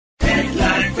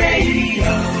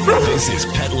This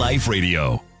is Pet Life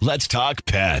Radio. Let's talk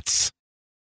pets.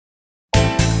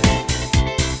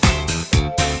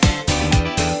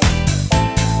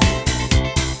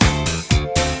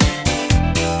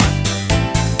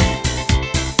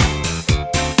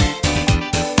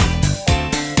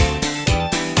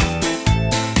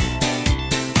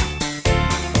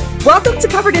 Welcome to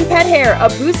Covered in Pet Hair, a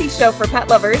boozy show for pet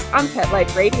lovers on Pet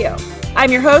Life Radio. I'm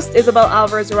your host, Isabel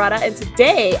Alvarez-Zarada, and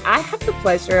today I have the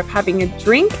pleasure of having a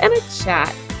drink and a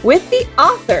chat with the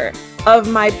author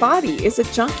of My Body is a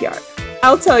Junkyard.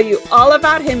 I'll tell you all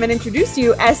about him and introduce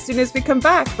you as soon as we come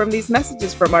back from these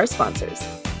messages from our sponsors.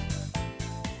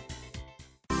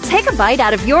 Take a bite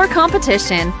out of your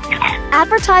competition.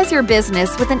 Advertise your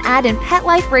business with an ad in Pet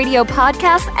Life Radio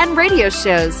podcasts and radio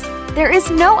shows. There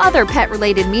is no other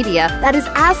pet-related media that is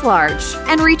as large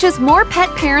and reaches more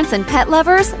pet parents and pet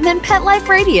lovers than Pet Life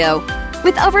Radio.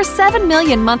 With over 7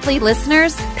 million monthly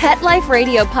listeners, Pet Life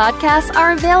Radio podcasts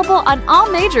are available on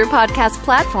all major podcast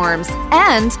platforms,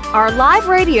 and our live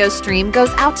radio stream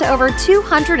goes out to over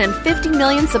 250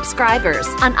 million subscribers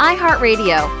on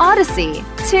iHeartRadio, Odyssey,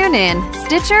 TuneIn,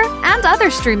 Stitcher, and other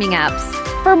streaming apps.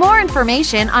 For more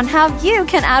information on how you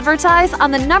can advertise on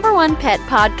the #1 pet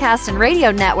podcast and radio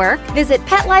network, visit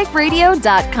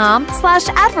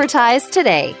PetLifeRadio.com/advertise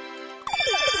today.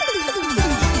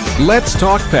 Let's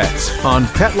Talk Pets on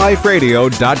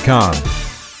PetLifeRadio.com.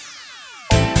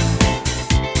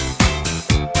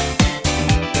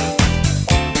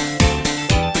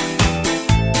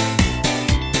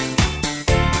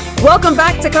 Welcome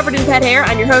back to Covered in Pet Hair.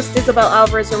 I'm your host, Isabel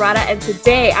Alvarez-Zarada, and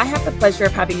today I have the pleasure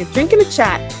of having a drink and a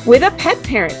chat with a pet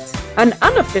parent, an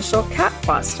unofficial cat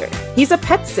foster. He's a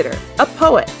pet sitter, a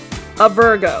poet, a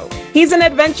Virgo. He's an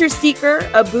adventure seeker,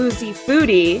 a boozy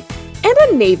foodie, and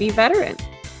a Navy veteran.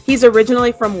 He's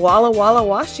originally from Walla Walla,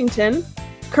 Washington,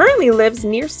 currently lives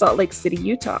near Salt Lake City,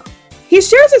 Utah. He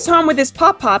shares his home with his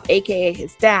pop-pop, aka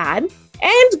his dad,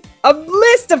 and a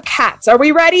list of cats. Are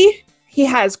we ready? He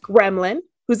has Gremlin,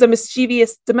 who's a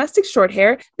mischievous domestic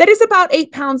shorthair that is about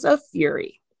 8 pounds of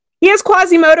fury. He has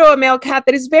Quasimodo, a male cat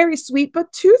that is very sweet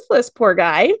but toothless, poor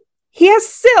guy. He has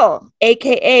Syl,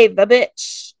 aka the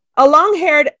bitch, a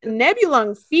long-haired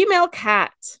nebulung female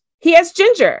cat. He has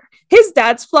Ginger, his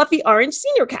dad's fluffy orange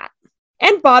senior cat.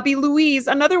 And Bobby Louise,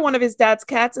 another one of his dad's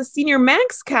cats, a senior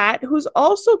Manx cat who's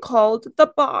also called the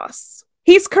boss.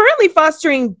 He's currently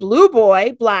fostering Blue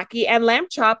Boy, Blackie, and Lamb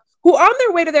Chop, who are on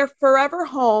their way to their forever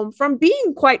home from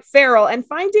being quite feral and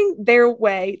finding their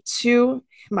way to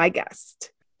my guest.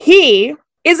 He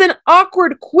is an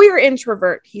awkward queer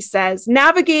introvert, he says,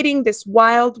 navigating this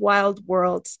wild, wild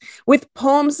world with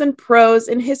poems and prose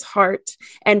in his heart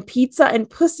and pizza and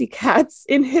pussycats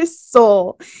in his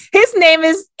soul. His name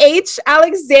is Aitch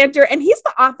Alexandar, and he's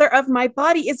the author of My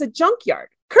Body is a Junkyard,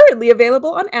 currently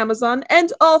available on Amazon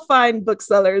and all fine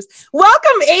booksellers.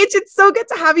 Welcome, Aitch. It's so good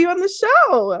to have you on the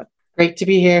show. Great to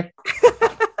be here.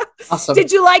 Awesome.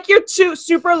 Did you like your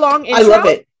super long intro? I love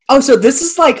it. Oh, so this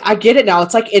is like, I get it now.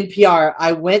 It's like NPR.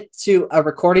 I went to a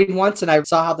recording once and I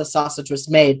saw how the sausage was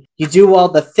made. You do all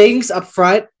the things up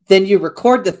front, then you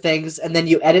record the things, and then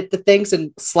you edit the things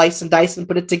and slice and dice and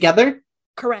put it together.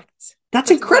 Correct.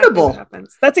 That's incredible. Exactly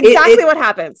That's exactly what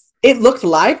happens. It looked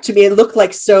live to me. It looked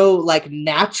like so like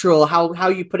natural how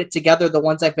you put it together, the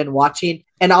ones I've been watching.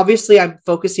 And obviously I'm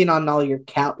focusing on all your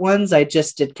cat ones. I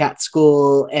just did Cat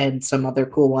School and some other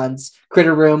cool ones,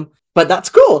 Critter Room. But that's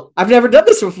cool. I've never done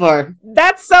this before.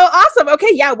 That's so awesome.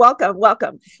 Okay, yeah, welcome. Well,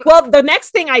 the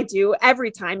next thing I do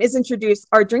every time is introduce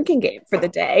our drinking game for the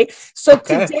day. So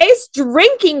Today's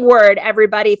drinking word,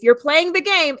 everybody, if you're playing the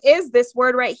game, is this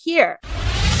word right here.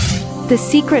 The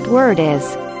secret word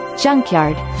is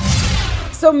Junkyard.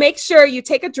 So make sure you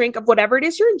take a drink of whatever it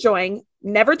is you're enjoying.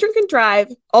 Never drink and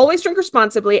drive. Always drink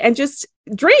responsibly, and just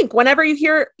drink whenever you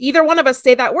hear either one of us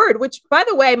say that word, which, by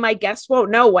the way, my guests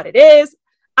won't know what it is.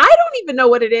 I don't even know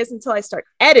what it is until I start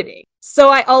editing. So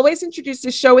I always introduce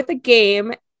the show with a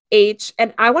game, Aitch,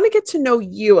 and I want to get to know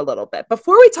you a little bit.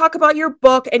 Before we talk about your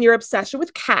book and your obsession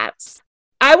with cats,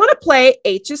 I want to play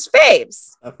Aitch's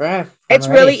Favs. Okay. It's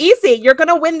really easy. You're going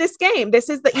to win this game. This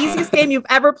is the easiest game you've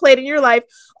ever played in your life.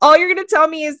 All you're going to tell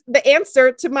me is the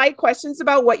answer to my questions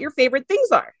about what your favorite things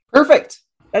are. Perfect.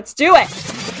 Let's do it.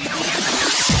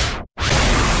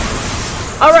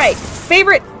 All right.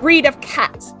 Favorite breed of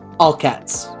cat? All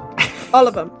cats. All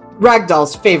of them.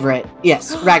 Ragdoll's favorite.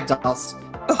 Yes, ragdolls.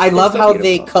 Oh, I love so how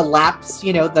beautiful. they collapse.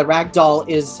 You know, the ragdoll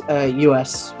is a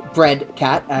U.S. bred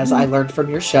cat, as I learned from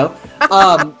your show.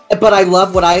 But I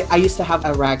love what I used to have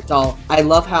a ragdoll. I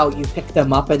love how you pick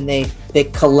them up and they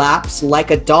collapse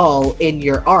like a doll in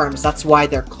your arms. That's why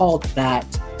they're called that.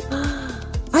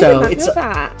 I did not know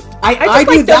that. I just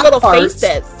do like their that little part.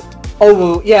 faces.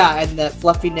 Oh yeah, and the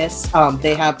fluffiness.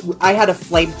 I had a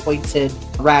flame pointed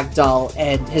ragdoll,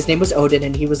 and his name was Odin,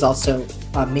 and he was also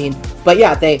mean. But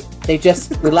yeah, they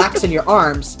just relax in your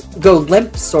arms, go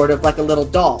limp, sort of like a little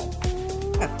doll.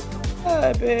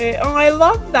 Oh, I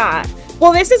love that.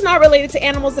 Well, this is not related to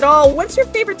animals at all. What's your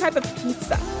favorite type of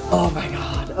pizza? Oh my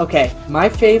god. Okay, my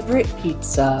favorite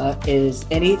pizza is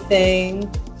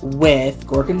anything with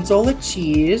gorgonzola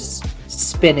cheese,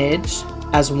 spinach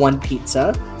as one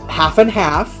pizza, half and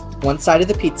half, one side of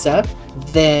the pizza,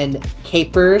 then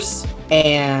capers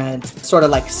and sort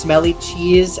of like smelly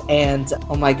cheese, and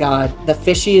oh my god, the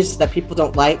fishies that people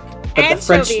don't like, but the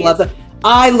French love them.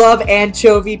 I love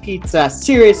anchovy pizza.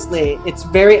 Seriously, it's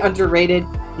very underrated.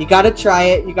 You gotta try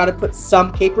it. You gotta put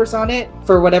some capers on it.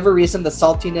 For whatever reason, the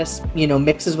saltiness,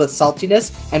 mixes with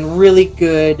saltiness, and really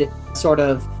good sort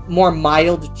of more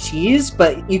mild cheese,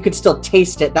 but you can still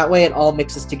taste it. That way it all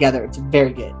mixes together. It's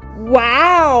very good.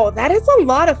 Wow, that is a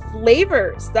lot of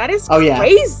flavors. That is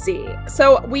crazy.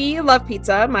 So we love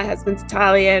pizza. My husband's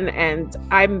Italian, and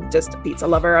I'm just a pizza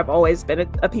lover. I've always been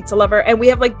a pizza lover. And we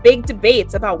have like big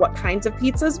debates about what kinds of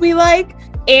pizzas we like.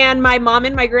 And my mom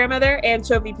and my grandmother,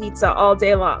 anchovy pizza all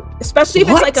day long. Especially if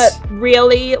it's like a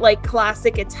really like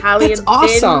classic Italian, that's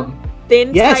awesome.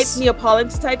 thin type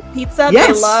Neapolitan type pizza.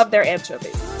 They love their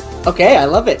anchovies. Okay, I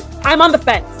love it. I'm on the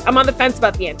fence. I'm on the fence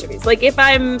about the anchovies. Like, if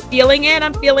I'm feeling it,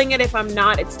 I'm feeling it. If I'm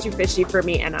not, it's too fishy for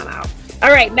me, and I'm out.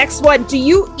 All right, next one. Do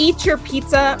you eat your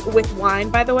pizza with wine,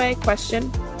 by the way?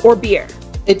 Question. Or beer?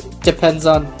 It depends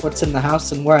on what's in the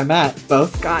house and where I'm at.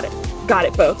 Both. Got it,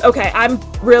 both. Okay,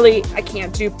 I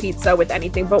can't do pizza with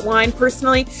anything but wine,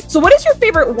 personally. So what is your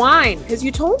favorite wine? Because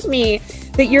you told me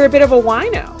that you're a bit of a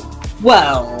wino.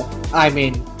 Well, I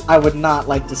mean, I would not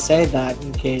like to say that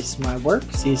in case my work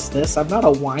sees this. I'm not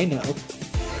a wino.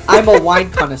 I'm a wine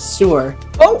connoisseur.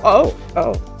 Oh.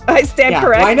 I stand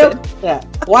corrected.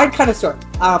 Wine connoisseur.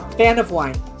 Fan of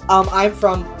wine. I'm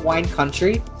from wine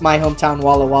country. My hometown,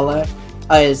 Walla Walla,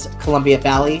 is Columbia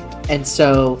Valley. And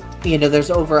so,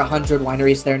 there's over 100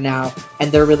 wineries there now.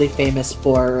 And they're really famous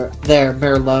for their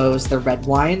Merlots, their red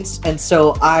wines. And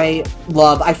so I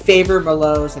favor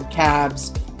Merlots and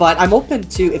Cabs. But I'm open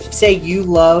to, if say you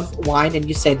love wine and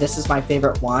you say this is my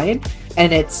favorite wine,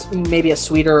 and it's maybe a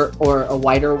sweeter or a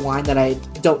whiter wine that I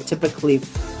don't typically,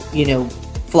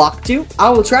 flock to,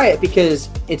 I will try it because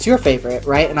it's your favorite,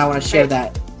 right? And I want to share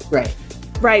that, right?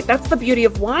 Right, that's the beauty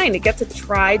of wine. You get to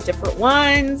try different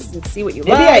ones and see what you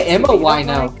like. Maybe I am a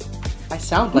wino. I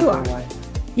sound like a wine.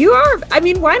 You are. I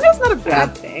mean, wino's not a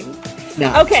bad thing.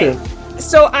 No, okay. True.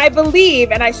 So I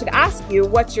believe, and I should ask you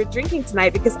what you're drinking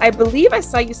tonight, because I believe I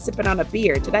saw you sipping on a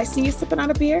beer. Did I see you sipping on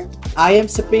a beer? I am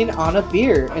sipping on a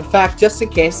beer. In fact, just in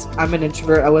case, I'm an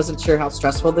introvert. I wasn't sure how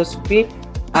stressful this would be.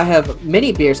 I have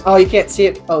many beers. Oh, you can't see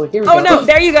it. Oh, here we go. Oh, no,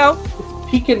 there you go. It's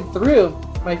peeking through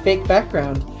my fake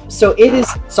background. So it is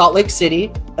Salt Lake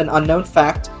City, an unknown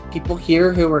fact. People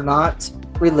here who are not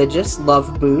religious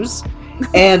love booze.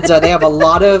 And they have a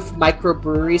lot of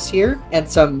microbreweries here and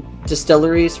some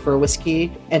distilleries for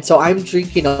whiskey. And so I'm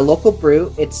drinking a local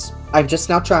brew. I'm just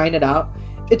now trying it out.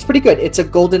 It's pretty good. It's a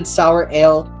golden sour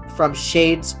ale from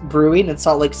Shades Brewing in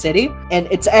Salt Lake City. And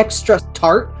it's extra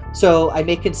tart, so I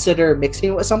may consider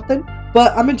mixing it with something.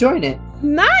 But I'm enjoying it.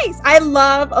 Nice. I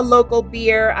love a local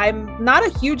beer. I'm not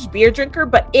a huge beer drinker,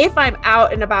 but if I'm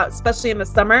out and about, especially in the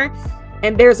summer,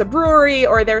 and there's a brewery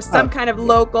or there's some kind of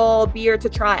local beer to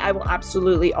try, I will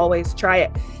absolutely always try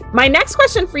it. My next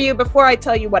question for you before I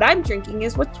tell you what I'm drinking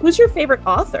is, who's your favorite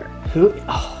author?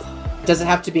 Does it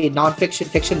have to be nonfiction,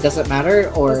 fiction? Doesn't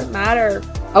matter? Or doesn't matter.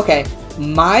 Okay.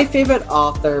 My favorite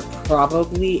author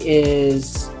probably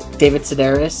is David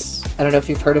Sedaris. I don't know if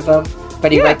you've heard of him,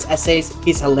 but he writes essays.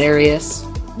 He's hilarious.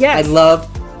 Yes.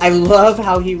 I love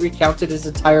how he recounted his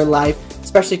entire life,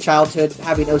 especially childhood,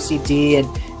 having OCD,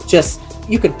 and just,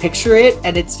 you can picture it,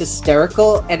 and it's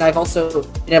hysterical. And I've also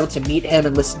been able to meet him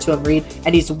and listen to him read,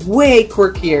 and he's way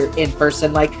quirkier in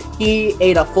person. Like, he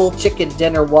ate a full chicken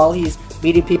dinner while he's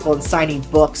meeting people and signing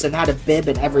books and had a bib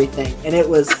and everything, and it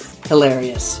was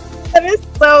hilarious. That is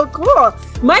so cool.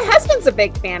 My husband's a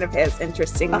big fan of his,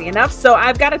 interestingly enough, so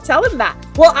I've got to tell him that.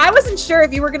 Well, I wasn't sure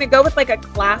if you were going to go with like a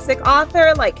classic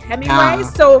author like Hemingway.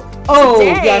 So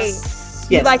today, yes,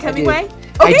 you like Hemingway?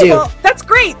 I Okay, do. well, that's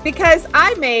great, because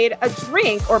I made a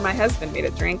drink, or my husband made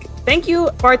a drink. Thank you,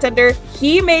 bartender.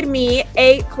 He made me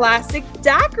a classic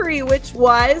daiquiri, which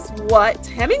was what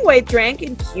Hemingway drank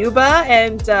in Cuba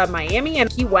and Miami and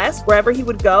Key West, wherever he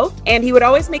would go. And he would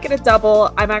always make it a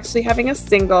double. I'm actually having a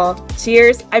single.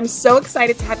 Cheers. I'm so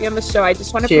excited to have you on the show. I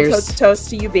just want to propose a toast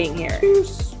to you being here.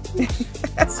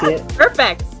 That's it.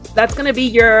 Perfect. That's gonna be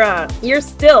your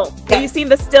still. Have you seen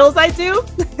the stills I do?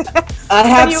 I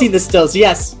have seen the stills.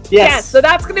 Yes. Yeah, so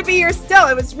that's gonna be your still.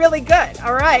 It was really good.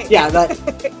 All right. Yeah.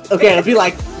 Okay. It'll be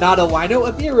like not a wino,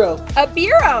 a biro. A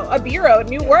biro.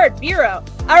 New word, biro.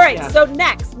 All right. Yeah. So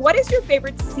next, what is your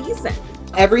favorite season?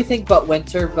 Everything but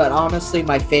winter, but honestly,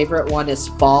 my favorite one is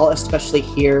fall, especially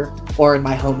here or in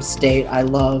my home state. I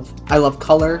love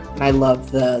color, and I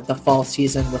love the fall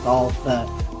season with all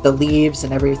the leaves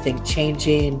and everything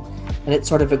changing, and it's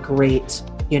sort of a great,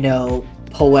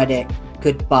 poetic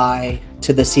goodbye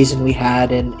to the season we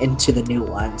had and into the new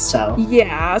one. So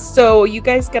yeah, so you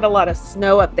guys get a lot of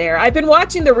snow up there. I've been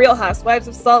watching The Real Housewives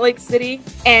of Salt Lake City,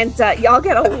 and y'all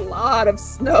get a lot of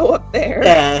snow up there.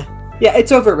 Yeah,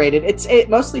 it's overrated. It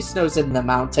mostly snows in the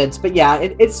mountains, but yeah,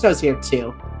 it snows here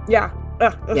too. Yeah.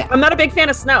 Yeah. I'm not a big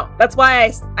fan of snow. That's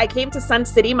why I came to Sun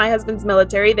City. My husband's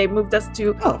military. They moved us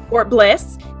to Fort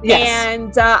Bliss. Yes.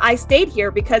 And I stayed here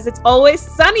because it's always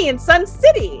sunny in Sun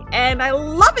City. And I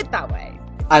love it that way.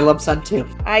 I love sun too.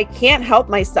 I can't help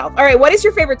myself. All right. What is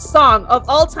your favorite song of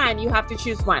all time? You have to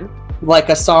choose one. Like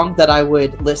a song that I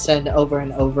would listen over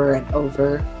and over and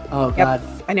over. Oh, yep. God.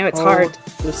 I know it's hard.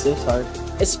 This is hard.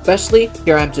 Especially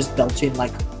here I'm just belching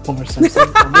like Homer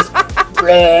Simpson.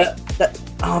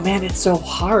 Oh man, it's so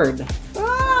hard.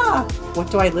 What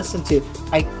do I listen to?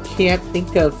 I can't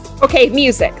think of. Okay,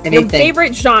 music. Anything. Your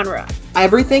favorite genre?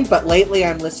 Everything, but lately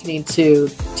I'm listening to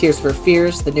Tears for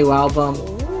Fears, the new album.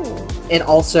 Ooh. And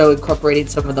also incorporating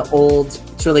some of the old.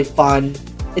 It's really fun.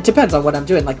 It depends on what I'm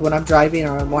doing. Like when I'm driving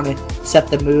or I want to set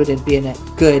the mood and be in a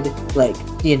good,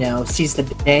 seize the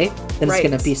day, then it's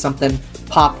going to be something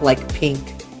pop like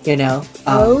Pink,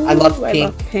 I love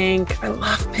Pink. I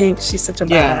love Pink. She's such a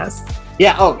badass.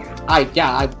 Yeah. Oh, I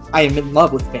am in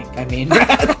love with Pink. I mean,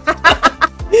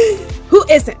 who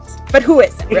isn't? But who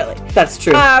isn't really? That's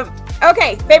true.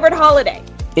 Okay. Favorite holiday.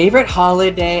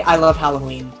 I love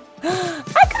Halloween. I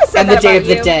could have said and the Day of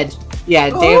the Dead. Yeah,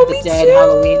 Day of the Dead,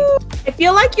 Halloween. I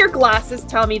feel like your glasses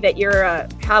tell me that you're a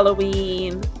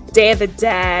Halloween, Day of the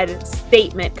Dead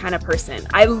statement kind of person.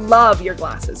 I love your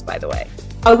glasses, by the way.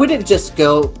 I wouldn't just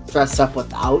go dress up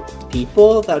without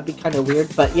people. That would be kind of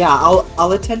weird. But yeah,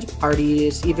 I'll attend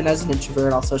parties. Even as an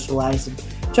introvert, I'll socialize and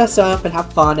dress up and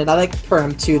have fun. And I like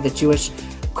Purim too, the Jewish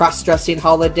cross-dressing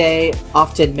holiday.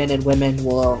 Often men and women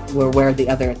will wear the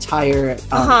other attire.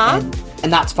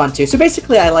 And that's fun too. So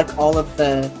basically, I like all of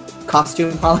the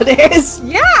costume holidays.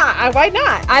 Yeah, why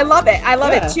not? I love it. I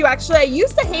love it too. Actually, I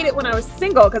used to hate it when I was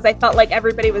single because I felt like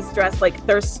everybody was dressed like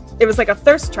thirst. It was like a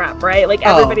thirst trap, right? Like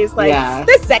everybody's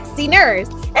the sexy nurse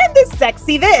and the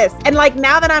sexy this. And like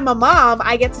now that I'm a mom,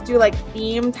 I get to do like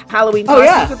themed Halloween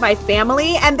costumes with my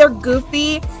family, and they're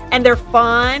goofy and they're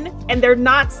fun and they're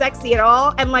not sexy at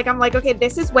all. And like I'm like, okay,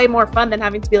 this is way more fun than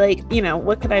having to be like,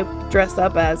 what can I dress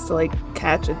up as to like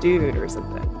catch a dude or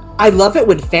something. I love it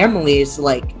when families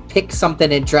like pick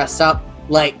something and dress up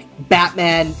like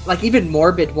Batman, like even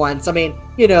morbid ones. I mean,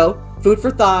 food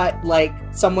for thought, like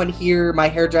someone here, my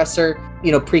hairdresser,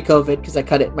 pre-COVID, because I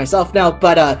cut it myself now,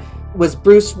 but was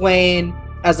Bruce Wayne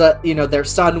as their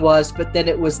son was, but then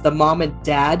it was the mom and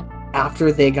dad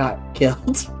after they got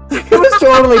killed. It was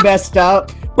totally messed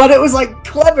up, but it was like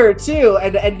clever too.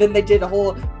 And then they did a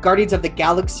whole Guardians of the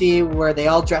Galaxy where they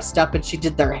all dressed up and she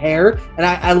did their hair. And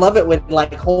I love it when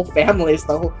like whole families,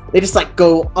 they just like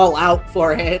go all out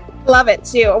for it. Love it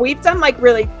too. We've done like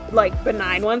really like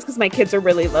benign ones because my kids are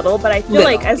really little, but I feel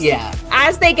like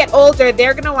as they get older,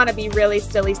 they're gonna want to be really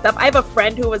silly stuff. I have a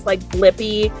friend who was like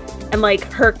Blippi, and like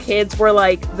her kids were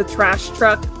like the trash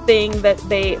truck thing that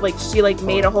they like. She like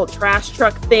made a whole trash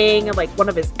truck thing and like one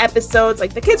of his episodes.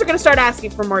 Like the kids are gonna start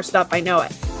asking for more stuff. I know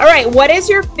it. All right, what is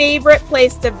your favorite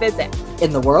place to visit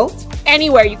in the world?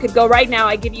 Anywhere. You could go right now.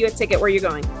 I give you a ticket. Where you're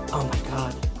going? Oh my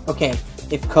god. Okay,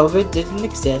 if COVID didn't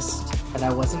exist and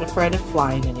I wasn't afraid of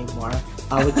flying anymore,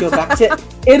 I would go back to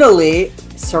Italy,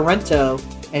 Sorrento,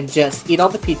 and just eat all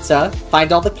the pizza,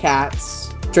 find all the cats,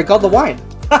 drink all the wine.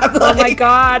 Oh my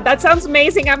god, that sounds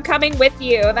amazing. I'm coming with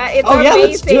you. It's amazing.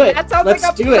 Let's do it. That sounds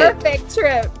like a perfect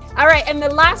trip. All right, and the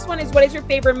last one is, what is your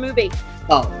favorite movie?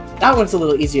 Oh, that one's a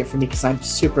little easier for me because I'm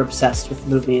super obsessed with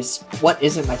movies. What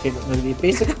isn't my favorite movie?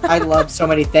 Basically, I love so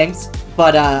many things,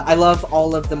 but I love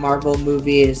all of the Marvel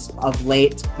movies of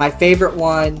late. My favorite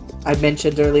one I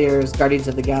mentioned earlier is Guardians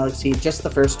of the Galaxy, just the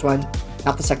first one,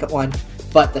 not the second one.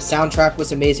 But the soundtrack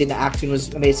was amazing, the acting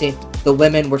was amazing, the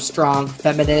women were strong,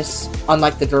 feminists,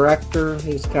 unlike the director,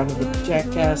 who's kind of a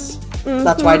jackass. Mm-hmm.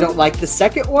 That's why I don't like the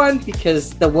second one, because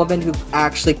the woman who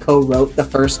actually co-wrote the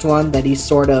first one that he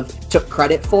sort of took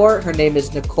credit for, her name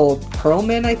is Nicole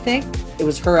Perlman, I think. it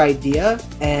was her idea,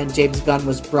 and James Gunn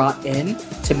was brought in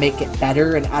to make it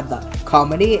better and add the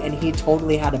comedy, and he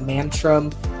totally had a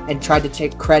mantrum and tried to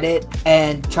take credit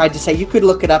and tried to say, you could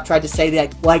look it up, tried to say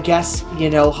that, well, I guess,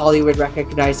 Hollywood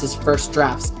recognizes first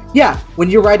drafts. Yeah, when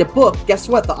you write a book, guess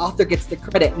what? The author gets the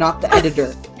credit, not the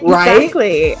editor, right?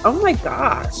 Exactly. Oh my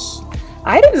gosh.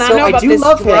 I did not know about this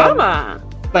drama.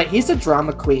 Him, but he's a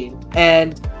drama queen,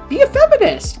 and be a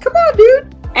feminist. Come on,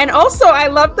 dude. And also, I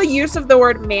love the use of the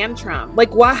word mantrum.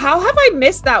 Like, how have I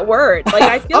missed that word? Like,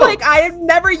 I feel like I have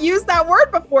never used that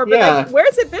word before, but like,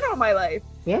 where's it been all my life?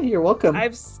 Yeah, you're welcome.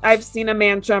 I've seen a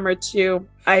mantrum or two.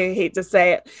 I hate to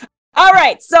say it. All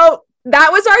right, so that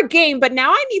was our game, but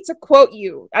now I need to quote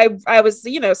you. I was,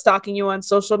 stalking you on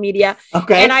social media.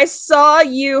 Okay. And I saw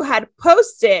you had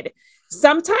posted,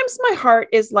 sometimes my heart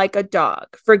is like a dog,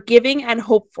 forgiving and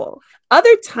hopeful.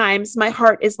 Other times my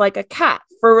heart is like a cat,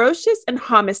 ferocious and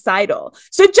homicidal.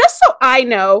 So just so I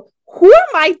know, who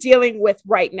am I dealing with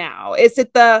right now? Is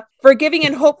it the forgiving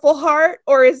and hopeful heart,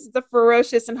 or is it the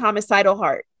ferocious and homicidal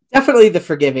heart? Definitely the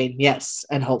forgiving, yes,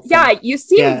 and hopeful. Yeah, you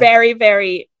seem very,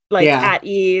 very at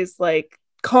ease, like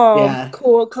calm,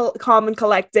 cool, calm and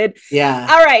collected. Yeah.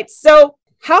 All right. So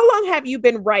how long have you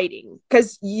been writing?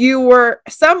 Because you were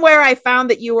somewhere, I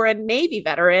found that you were a Navy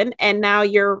veteran, and now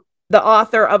you're the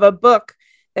author of a book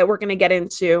that we're going to get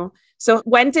into. So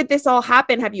when did this all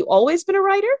happen? Have you always been a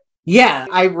writer? Yeah,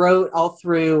 I wrote all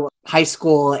through high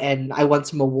school, and I won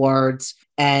some awards.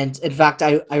 And in fact,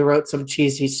 I wrote some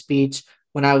cheesy speech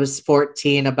when I was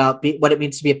 14 about what it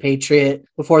means to be a patriot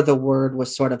before the word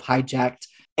was sort of hijacked.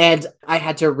 And I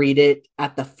had to read it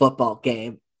at the football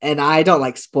game. And I don't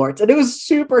like sports. And it was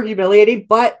super humiliating,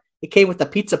 but it came with a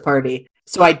pizza party.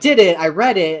 So I did it, I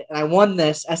read it, and I won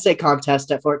this essay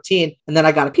contest at 14. And then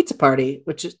I got a pizza party,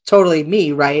 which is totally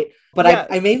me, right? But yes.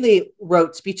 I mainly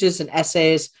wrote speeches and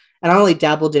essays, and I only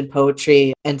dabbled in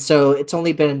poetry. And so it's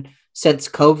only been since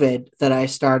COVID that I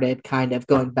started kind of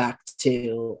going back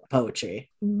to poetry.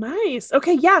 Nice.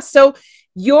 Okay. Yeah. So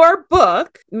your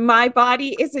book, My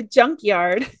Body is a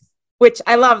Junkyard, which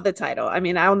I love the title. I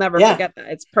mean, I'll never forget that.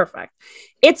 It's perfect.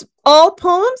 It's all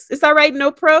poems. Is that right?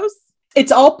 No prose?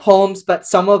 It's all poems, but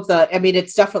some of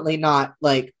it's definitely not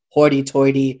like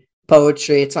hoity-toity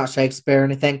poetry. It's not Shakespeare or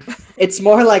anything. It's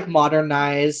more like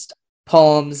modernized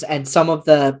poems, and some of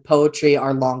the poetry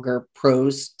are longer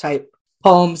prose type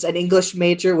poems. An English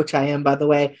major, which I am, by the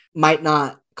way, might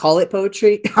not call it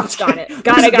poetry. Got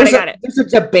it. There's a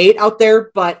debate out there,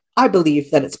 but I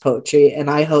believe that it's poetry, and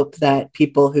I hope that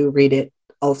people who read it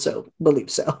also believe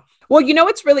so. Well,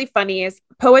 what's really funny is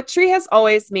poetry has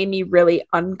always made me really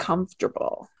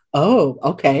uncomfortable. Oh,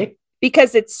 okay.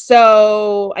 Because it's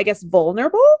so, I guess,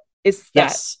 vulnerable.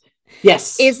 Yes.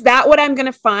 Is that what I'm going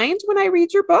to find when I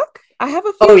read your book? I have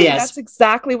a feeling that's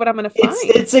exactly what I'm going to find.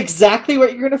 It's exactly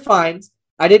what you're going to find.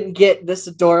 I didn't get this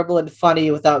adorable and funny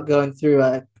without going through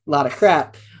a lot of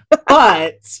crap.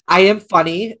 But I am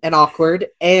funny and awkward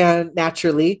and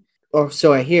naturally, or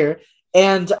so I hear,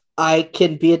 and I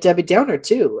can be a Debbie Downer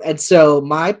too. And so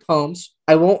my poems,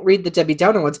 I won't read the Debbie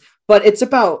Downer ones, but it's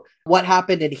about what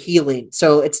happened in healing.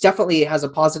 So it's definitely has a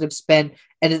positive spin,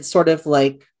 and it's sort of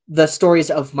like the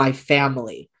stories of my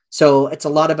family. So it's a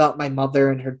lot about my mother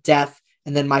and her death,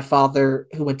 and then my father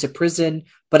who went to prison.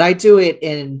 But I do it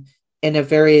in a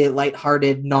very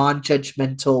lighthearted,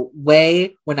 non-judgmental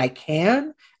way when I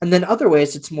can. And then other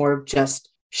ways, it's more of just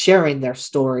sharing their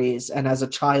stories. And as a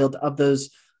child of those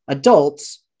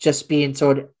adults, just being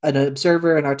sort of an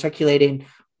observer and articulating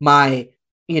my,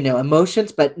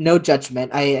 emotions, but no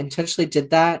judgment. I intentionally did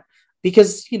that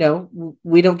because,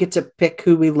 we don't get to pick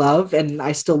who we love, and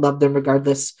I still love them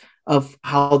regardless of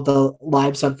how the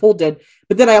lives unfolded.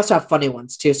 But then I also have funny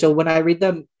ones too. So when I read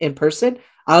them in person,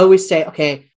 I always say,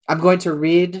 okay, I'm going to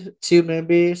read 2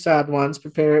 maybe sad ones,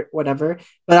 prepare whatever,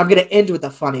 but I'm going to end with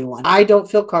a funny one. I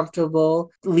don't feel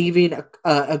comfortable leaving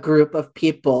a group of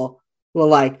people who are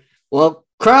like, well,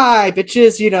 cry,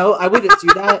 bitches, I wouldn't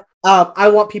do that. I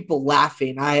want people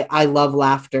laughing. I love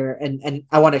laughter, and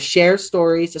I want to share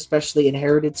stories, especially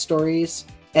inherited stories,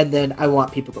 and then I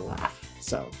want people to laugh.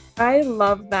 So I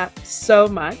love that so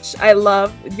much. I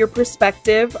love your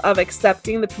perspective of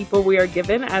accepting the people we are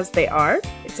given as they are.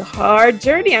 It's a hard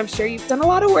journey. I'm sure you've done a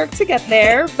lot of work to get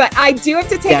there, but I do have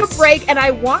to take a break, and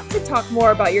I want to talk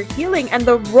more about your healing and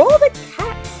the role that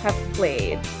cats have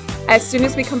played. As soon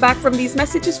as we come back from these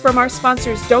messages from our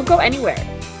sponsors, don't go anywhere.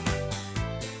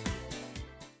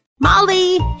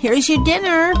 Molly, here's your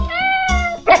dinner.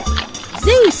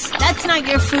 Zeus, that's not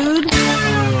your food.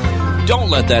 Don't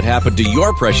let that happen to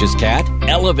your precious cat.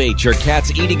 Elevate your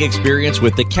cat's eating experience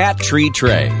with the Cat Tree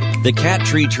Tray. The Cat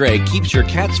Tree Tray keeps your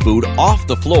cat's food off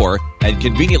the floor and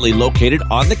conveniently located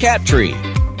on the cat tree.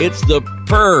 It's the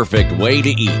perfect way to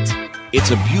eat.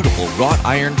 It's a beautiful wrought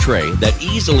iron tray that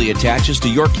easily attaches to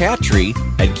your cat tree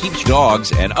and keeps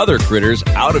dogs and other critters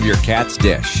out of your cat's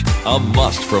dish. A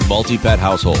must for multi-pet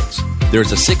households.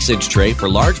 There's a 6-inch tray for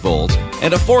large bowls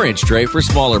and a 4-inch tray for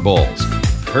smaller bowls.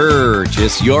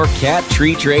 Purchase your cat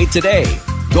tree tray today.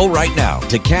 Go right now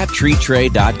to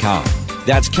cattreetray.com.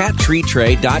 That's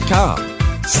cattreetray.com.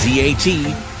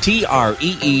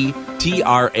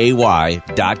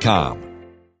 CATTREETRAY.com.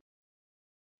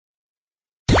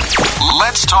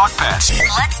 Let's talk pets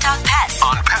Let's talk pets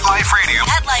on Pet Life Radio.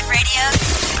 Pet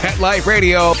Life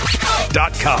Radio.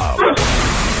 PetLifeRadio.com.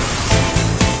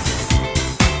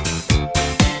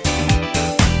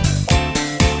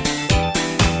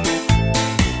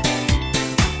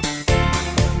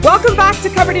 Welcome back to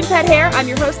Covered in Pet Hair. I'm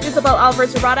your host, Isabel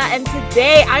Alvarez-Arada, and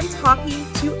today I'm talking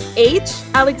to Aitch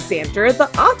Alexandar, the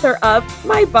author of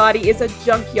My Body is a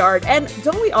Junkyard. And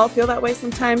don't we all feel that way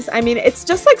sometimes? I mean, it's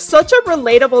just like such a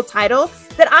relatable title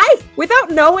that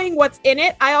without knowing what's in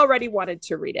it, I already wanted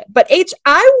to read it. But Aitch,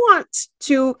 I want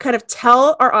to kind of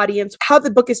tell our audience how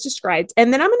the book is described,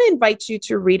 and then I'm going to invite you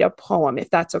to read a poem, if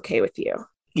that's okay with you.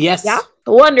 Yes. Yeah.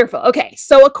 Wonderful. Okay.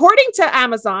 So according to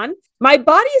Amazon, My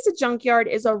Body is a Junkyard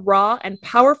is a raw and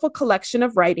powerful collection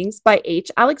of writings by Aitch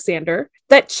Alexandar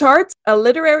that charts a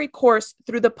literary course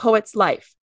through the poet's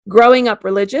life. Growing up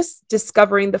religious,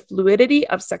 discovering the fluidity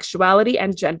of sexuality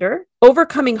and gender,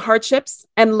 overcoming hardships,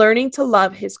 and learning to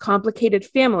love his complicated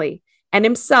family and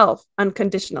himself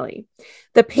unconditionally.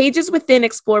 The pages within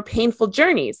explore painful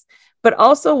journeys, but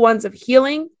also ones of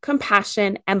healing,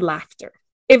 compassion, and laughter.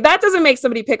 If that doesn't make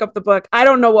somebody pick up the book, I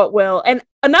don't know what will. And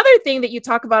another thing that you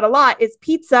talk about a lot is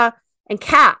pizza and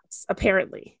cats,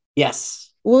 apparently.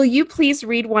 Yes. Will you please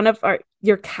read one of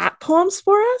your cat poems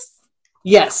for us?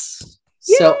 Yes.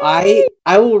 Yay! So I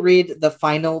will read the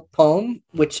final poem,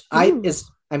 which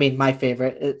my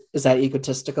favorite. Is that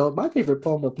egotistical? My favorite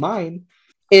poem of mine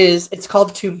it's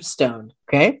called Tombstone.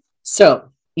 Okay.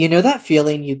 So, you know that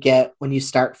feeling you get when you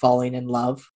start falling in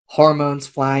love? Hormones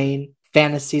flying,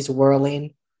 fantasies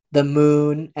whirling, the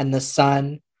moon and the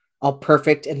sun, all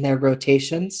perfect in their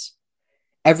rotations.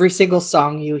 Every single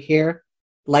song you hear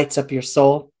lights up your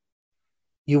soul.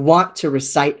 You want to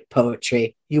recite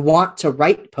poetry. You want to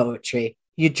write poetry.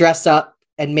 You dress up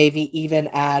and maybe even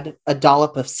add a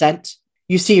dollop of scent.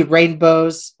 You see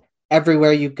rainbows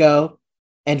everywhere you go,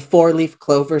 and 4-leaf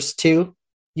clovers too.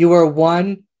 You are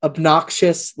one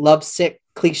obnoxious, lovesick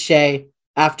cliche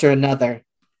after another.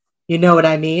 You know what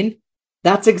I mean?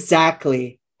 That's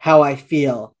exactly how I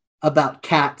feel about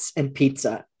cats and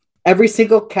pizza. Every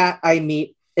single cat I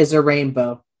meet is a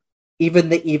rainbow, even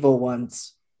the evil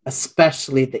ones,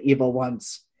 especially the evil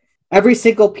ones. Every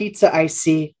single pizza I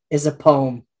see is a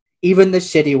poem, even the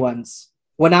shitty ones.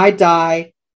 When I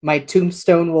die, my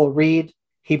tombstone will read,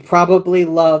 he probably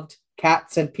loved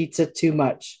cats and pizza too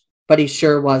much, but he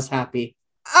sure was happy.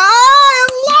 I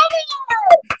love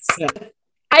it!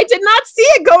 I did not see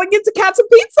it going into cats and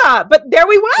pizza, but there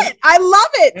we went. I love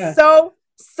it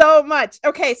so much.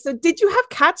 Okay, so did you have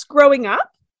cats growing up?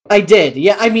 I did.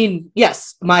 Yeah, I mean,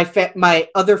 yes, my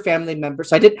other family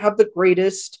members. I didn't have the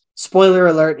greatest, spoiler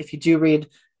alert, if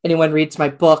anyone reads my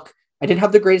book, I didn't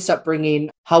have the greatest upbringing.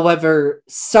 However,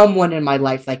 someone in my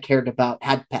life I cared about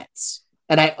had pets,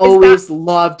 and I always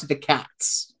loved the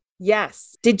cats.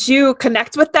 Yes. Did you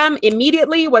connect with them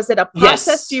immediately? Was it a process?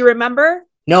 Yes. Do you remember?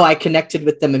 No, I connected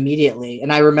with them immediately,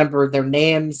 and I remember their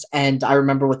names, and I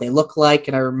remember what they look like,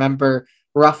 and I remember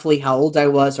roughly how old I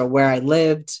was or where I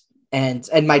lived. And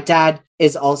my dad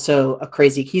is also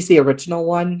he's the original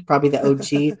one, probably the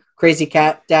OG crazy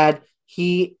cat dad.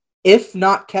 He, if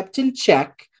not kept in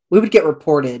check, we would get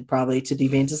reported probably to the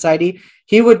Humane Society.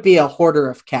 He would be a hoarder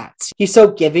of cats. He's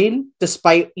so giving,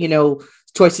 despite,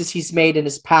 choices he's made in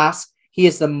his past. He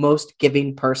is the most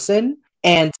giving person,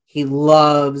 and he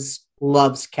loves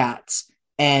cats.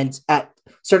 And at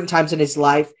certain times in his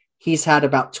life, he's had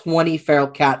about 20 feral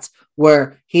cats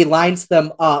where he lines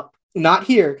them up. Not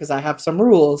here, because I have some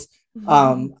rules.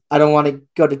 I don't want to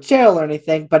go to jail or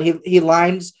anything, but he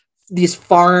lines these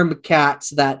farm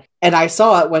cats and I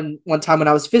saw it one time when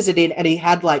I was visiting, and he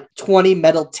had like 20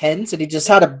 metal tins, and he just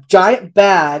had a giant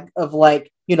bag of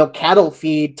cattle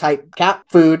feed type cat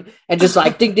food, and just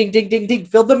like ding, ding, ding, ding, ding,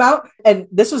 filled them out. And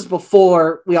this was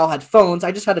before we all had phones.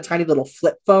 I just had a tiny little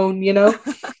flip phone,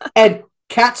 and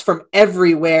cats from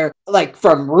everywhere, like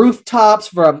from rooftops,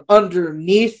 from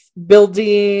underneath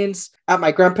buildings, at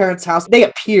my grandparents' house. They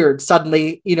appeared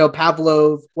suddenly,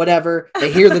 Pavlov, whatever.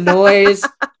 They hear the noise,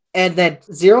 and then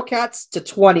 0 cats to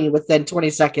 20 within 20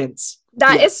 seconds.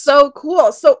 That is so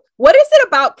cool. So What is it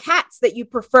about cats that you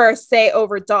prefer, say,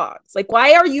 over dogs? Like,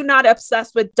 why are you not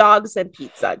obsessed with dogs and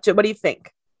pizza? What do you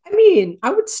think? I mean,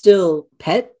 I would still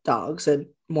pet dogs and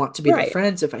want to be their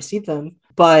friends if I see them.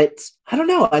 But I don't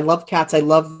know. I love cats. I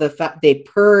love the fact they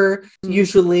purr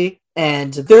usually.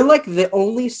 And they're like the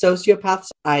only sociopaths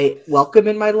I welcome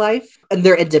in my life. And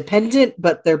they're independent,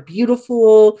 but they're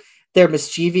beautiful. They're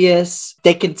mischievous.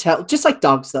 They can tell, just like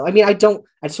dogs, though. I mean, I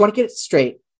just want to get it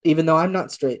straight, even though I'm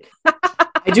not straight.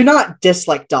 I do not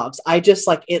dislike dogs. I just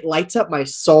like, it lights up my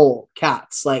soul,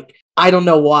 cats. Like, I don't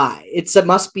know why. It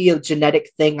must be a genetic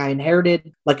thing I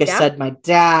inherited. Like I said, my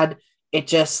dad, it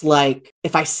just like,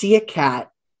 if I see a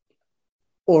cat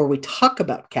or we talk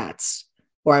about cats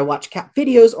or I watch cat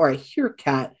videos or I hear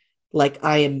cat, like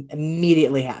I am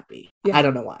immediately happy. Yeah. I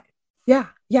don't know why. Yeah.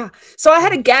 Yeah. So I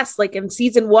had a guest like in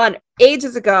season 1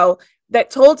 ages ago that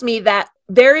told me that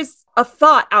there is a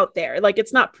thought out there, like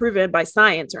it's not proven by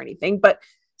science or anything, but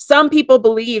some people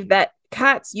believe that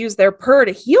cats use their purr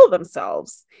to heal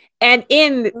themselves. And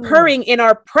in purring in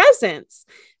our presence,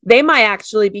 they might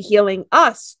actually be healing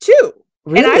us too.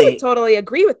 Really? And I would totally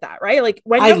agree with that, right? Like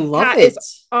when your cat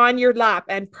is on your lap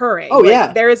and purring,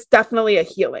 there is definitely a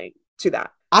healing to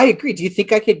that. I agree. Do you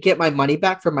think I could get my money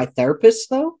back from my therapist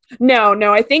though?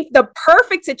 No. I think the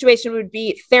perfect situation would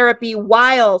be therapy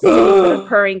while sitting with a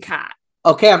purring cat.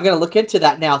 Okay, I'm going to look into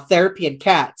that now. Therapy and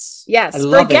cats. Yes.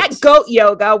 Forget goat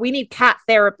yoga. We need cat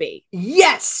therapy.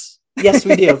 Yes,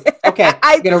 we do. Okay.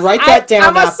 I'm going to write that down.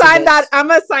 I'm going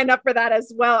to sign up for that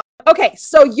as well. Okay.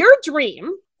 So your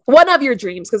dream, one of your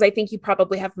dreams, because I think you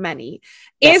probably have many,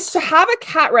 is to have a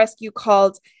cat rescue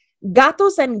called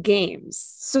Gatos and Games.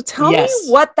 So tell me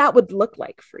what that would look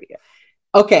like for you.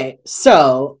 Okay,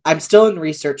 so I'm still in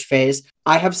research phase.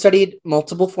 I have studied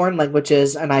multiple foreign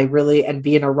languages and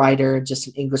being a writer, just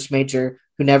an English major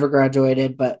who never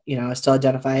graduated, but I still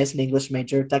identify as an English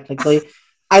major technically.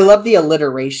 I love the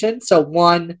alliteration. So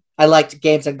one, I liked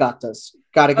games and gatos.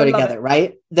 Got to go together,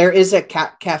 right? There is a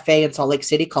cat cafe in Salt Lake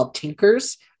City called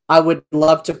Tinker's. I would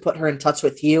love to put her in touch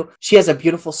with you. She has a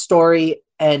beautiful story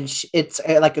and it's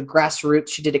like a grassroots.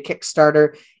 She did a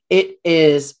Kickstarter. It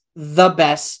is the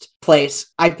best place.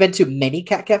 I've been to many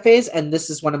cat cafes and this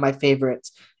is one of my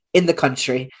favorites in the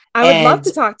country. I would love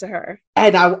to talk to her.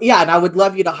 And I would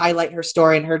love you to highlight her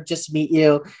story and her just meet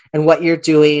you and what you're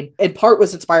doing. In part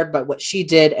was inspired by what she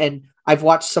did. And I've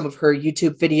watched some of her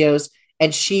YouTube videos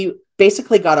and she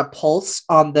basically got a pulse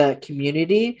on the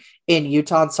community in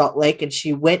Utah and Salt Lake. And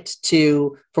she went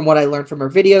to, from what I learned from her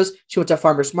videos, she went to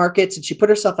farmers markets and she put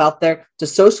herself out there to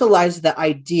socialize the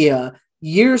idea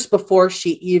years before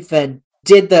she even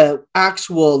did the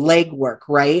actual legwork,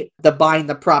 right? The buying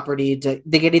the property, the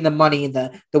getting the money,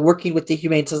 the working with the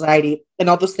Humane Society and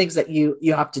all those things that you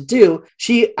have to do.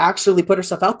 She actually put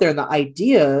herself out there in the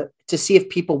idea to see if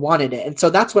people wanted it. And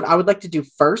so that's what I would like to do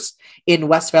first in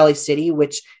West Valley City,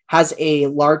 which has a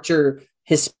larger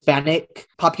Hispanic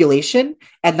population.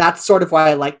 And that's sort of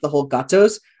why I like the whole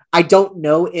gatos. I don't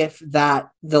know if the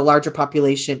larger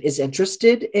population is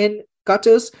interested in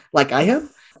gatos like I am.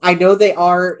 I know they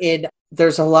are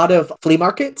there's a lot of flea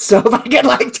markets. So if I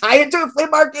can tie into a flea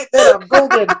market, then I'm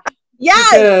golden.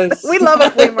 Yes, we love a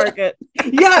flea market.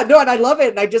 Yeah, no, and I love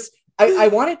it. And I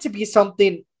want it to be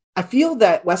something. I feel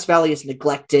that West Valley is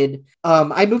neglected.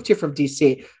 I moved here from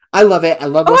DC. I love it. I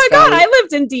love West Valley. God, I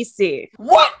lived in DC.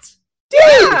 What? Dude!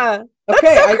 Yeah, that's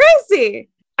so crazy.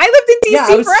 I lived in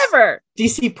DC forever.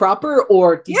 DC proper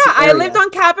or DC area? I lived on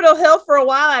Capitol Hill for a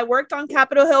while. I worked on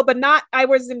Capitol Hill, but I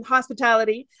was in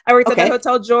hospitality. I worked at the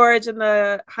Hotel George and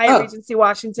the Hyatt Regency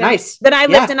Washington. Nice. Then I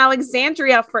lived in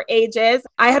Alexandria for ages.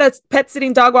 I had a pet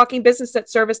sitting dog walking business that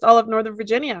serviced all of Northern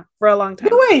Virginia for a long time.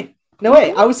 No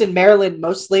way. I was in Maryland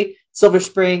mostly, Silver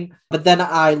Spring, but then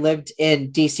I lived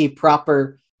in DC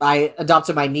proper. I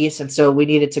adopted my niece, and so we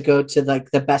needed to go to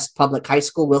the best public high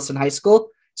school, Wilson High School.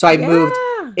 So I moved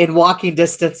in walking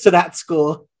distance to that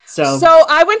school. So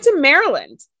I went to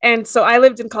Maryland, and so I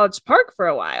lived in College Park for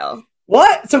a while.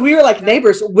 What? So we were like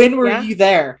neighbors. When were you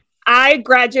there? I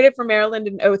graduated from Maryland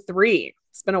in 2003.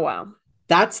 It's been a while.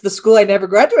 That's the school I never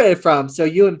graduated from. So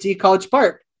UMD College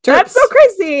Park. Terps. That's so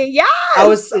crazy. Yeah. I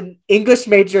was an English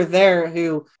major there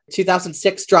who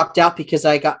 2006 dropped out because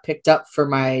I got picked up for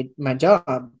my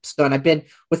job. So, and I've been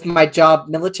with my job,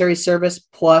 military service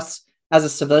plus as a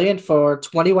civilian for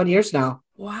 21 years now.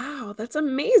 Wow, that's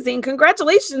amazing.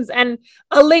 Congratulations. And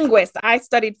a linguist. I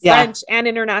studied French and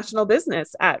international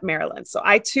business at Maryland. So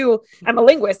I too am a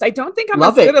linguist. I don't think I'm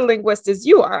as good a linguist as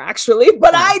you are actually,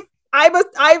 but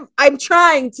I'm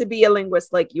trying to be a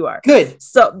linguist like you are. Good.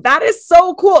 So that is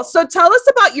so cool. So tell us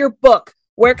about your book.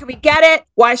 Where can we get it?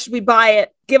 Why should we buy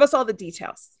it? Give us all the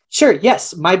details. Sure.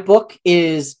 Yes. My book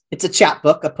it's a chat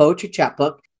book, a poetry chat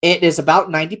book. It is about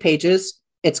 90 pages.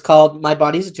 It's called My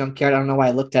Body's a Junkyard. I don't know why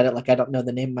I looked at it like I don't know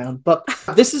the name of my own book.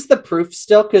 This is the proof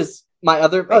still because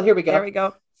here we go. There we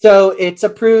go. So it's a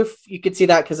proof. You can see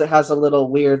that because it has a little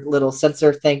weird little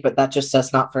sensor thing, but that just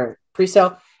says not for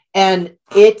pre-sale. And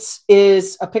it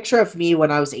is a picture of me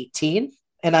when I was 18.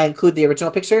 And I include the original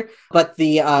picture, but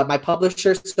my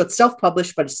publisher, so it's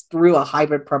self-published, but it's through a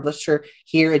hybrid publisher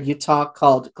here in Utah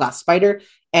called Glass Spider.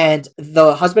 And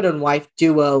the husband and wife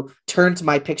duo turned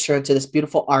my picture into this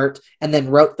beautiful art and then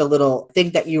wrote the little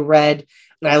thing that you read.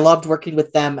 And I loved working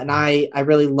with them. And I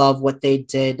really love what they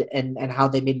did and how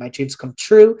they made my dreams come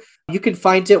true. You can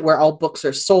find it where all books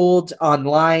are sold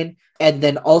online and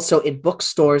then also in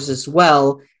bookstores as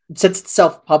well. Since it's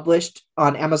self-published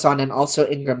on Amazon and also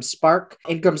Ingram Spark.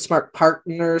 Ingram Spark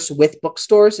partners with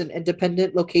bookstores and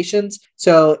independent locations.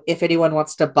 So if anyone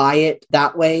wants to buy it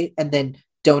that way and then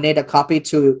donate a copy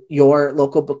to your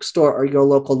local bookstore or your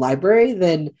local library,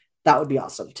 then that would be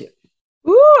awesome too.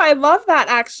 Ooh, I love that,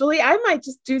 actually. I might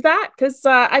just do that because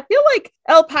I feel like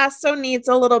El Paso needs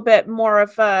a little bit more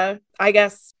of a, I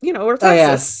guess, we're Texas. Oh,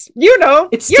 yes.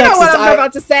 It's you Texas. Know what I'm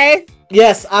about to say.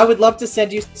 Yes, I would love to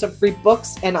send you some free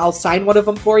books and I'll sign one of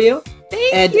them for you.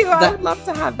 Thank you. I would love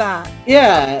to have that.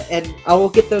 Yeah, and I will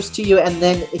get those to you. And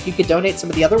then if you could donate some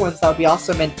of the other ones, that would be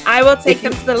awesome. And I will take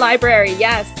them to the library,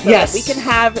 yes. So that we can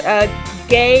have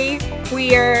gay,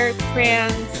 queer,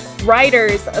 trans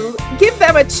writers, give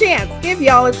them a chance, give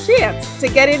y'all a chance to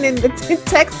get in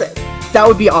Texas. That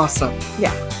would be awesome.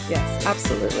 Yeah, yes,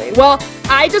 absolutely. Well,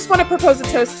 I just want to propose a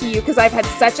toast to you because I've had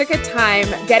such a good time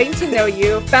getting to know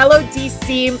you, fellow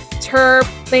DC terp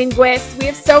linguist. We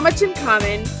have so much in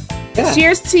common. Yeah.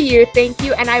 Cheers to you. Thank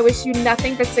you. And I wish you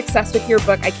nothing but success with your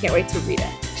book. I can't wait to read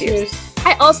it. Cheers.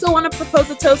 I also want to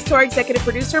propose a toast to our executive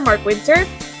producer, Mark Winter.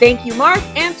 Thank you, Mark.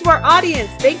 And to our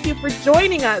audience, thank you for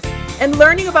joining us and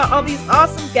learning about all these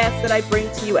awesome guests that I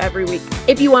bring to you every week.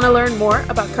 If you want to learn more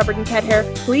about Covered in Pet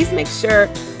Hair, please make sure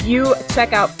you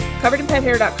check out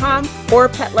coveredinpethair.com or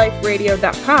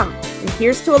petliferadio.com. And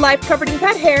here's to a life covered in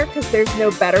pet hair, because there's no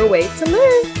better way to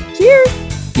live. Cheers.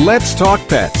 Let's Talk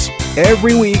Pets,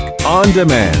 every week on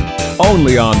demand,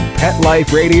 only on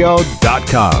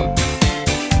petliferadio.com.